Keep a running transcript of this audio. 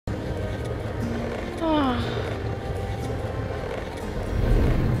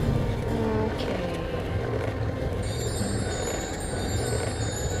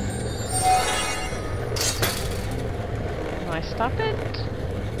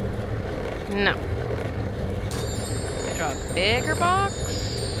No. Draw a bigger box?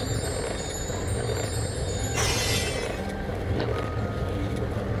 Nope.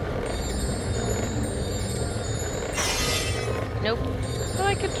 Nope. But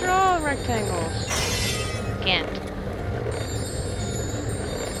I could draw rectangles. Can't.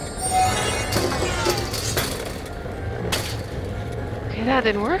 Okay, that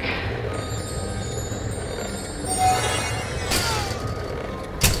didn't work.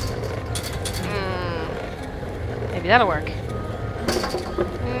 Maybe that'll work.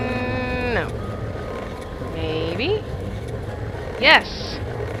 No. Maybe? Yes!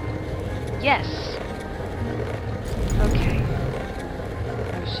 Yes! Okay.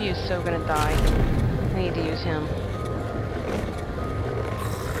 Oh, she is so gonna die. I need to use him.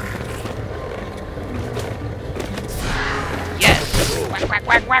 Yes! Whack, whack,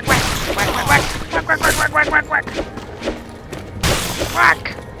 whack, whack, whack! Whack, whack, whack! Whack, whack, whack, whack, whack, whack, whack! Whack!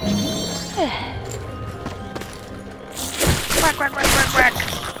 Whack, whack, whack, whack, whack!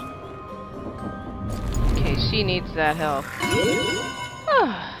 Okay, she needs that help.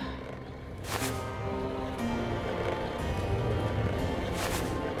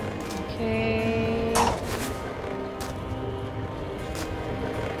 Okay.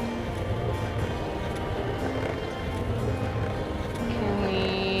 Can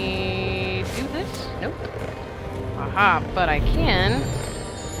we do this? Nope. Aha, but I can.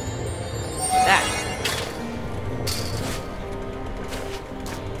 That.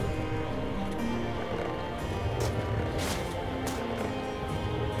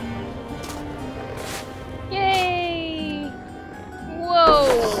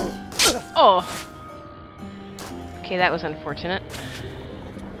 Oh! Okay, that was unfortunate.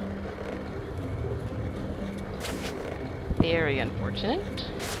 Very unfortunate.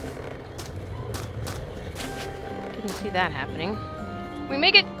 Didn't see that happening. We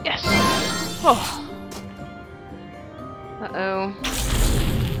make it! Yes! Oh! Uh-oh.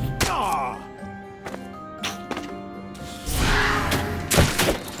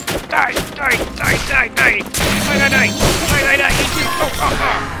 Die! Die! Die! Die! Die! Die! Die! Die! Die! Die! Die!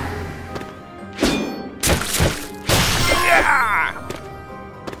 Die!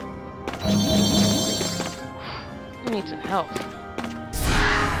 I need some help.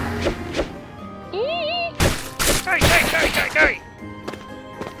 Die, die, die, die, die!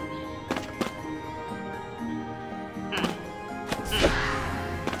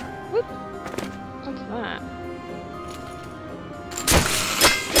 Whoop. What's that?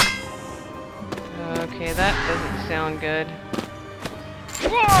 Okay, that doesn't sound good.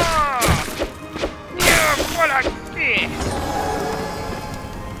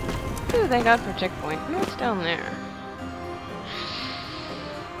 Ooh, thank God for a checkpoint. What's down there?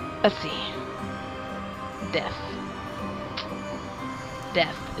 Let's see. Death.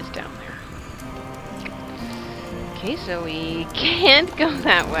 Death is down there. Okay, so we can't go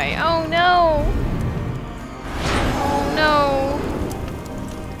that way. Oh no! Oh no!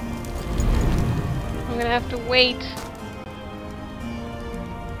 I'm gonna have to wait.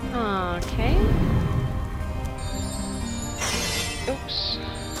 Okay. Oops.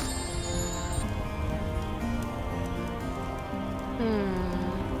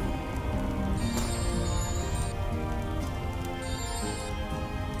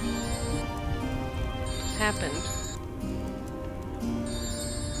 What's happened?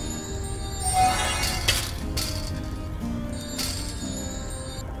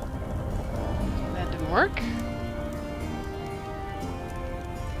 That didn't work.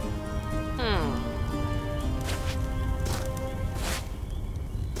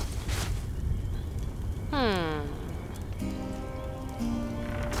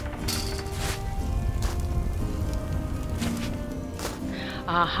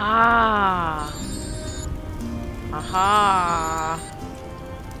 Aha! Aha!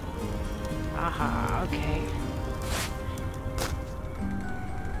 Aha, okay.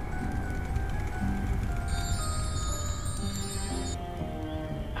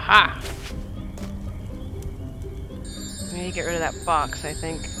 Aha! I need to get rid of that box, I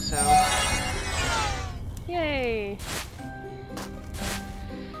think, so... Yay!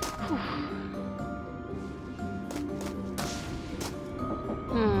 Whew.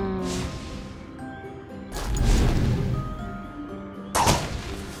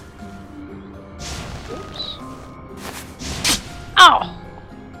 Oops. Ow!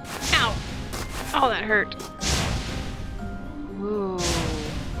 Ow! Oh, that hurt. Ooh.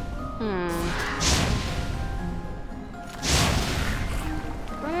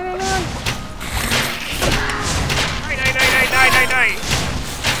 Run, run, run! Die, die, die, die, die, die, die!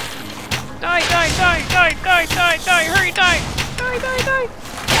 Die, die, die, die, die, die, die! Hurry, die! Die, die, die!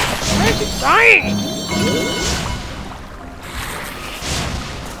 Where's It's dying!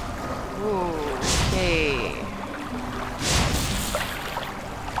 Okay.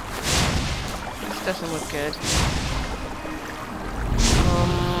 This doesn't look good.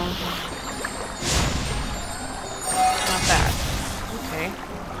 Not bad. Okay.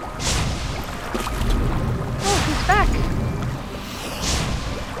 Oh, he's back!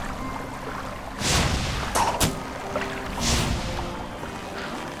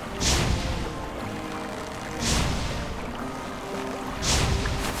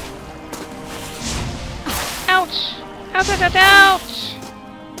 Ouch! Ouch, ouch, ouch, ouch!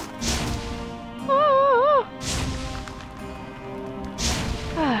 Oh.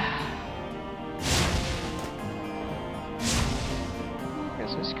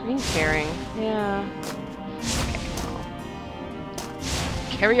 There's some screen tearing. Yeah.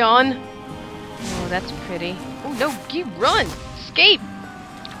 Okay. Carry on! Oh, that's pretty. Oh no, you run! Escape!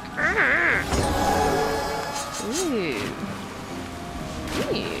 Ooh.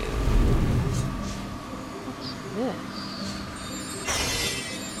 Ooh. This.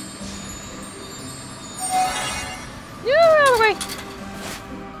 Yeah, out of the way.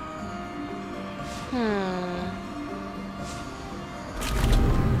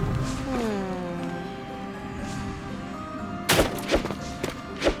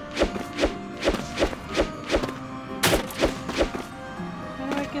 How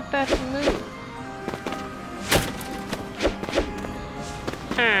do I get that to move?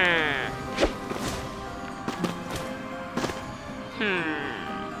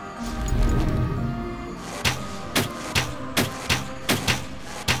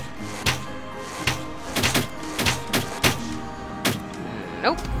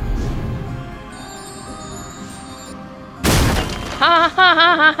 Nope. Ha ha ha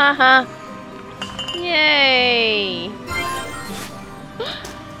ha ha ha! Yay!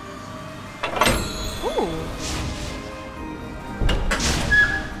 Ooh.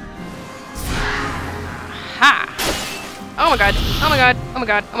 Ha! Oh my god! Oh my god! Oh my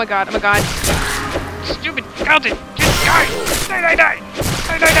god! Oh my god! Oh my god! Stupid skeleton! Just die! Die! Die! Die!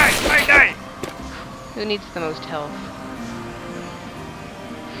 Die! Die! Die! Die! Die! Who needs the most health?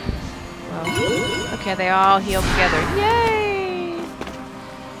 Well, okay, they all heal together. Yay!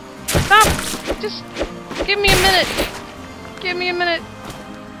 Stop! Just give me a minute! Give me a minute!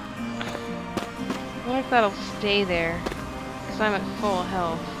 I wonder if that'll stay there, because I'm at full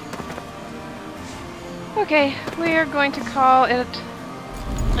health. Okay, we are going to call it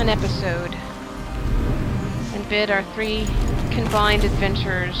an episode, and bid our 3 combined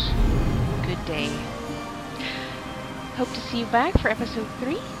adventurers good day. Hope to see you back for episode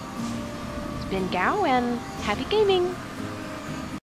 3. It's been Gao, and happy gaming!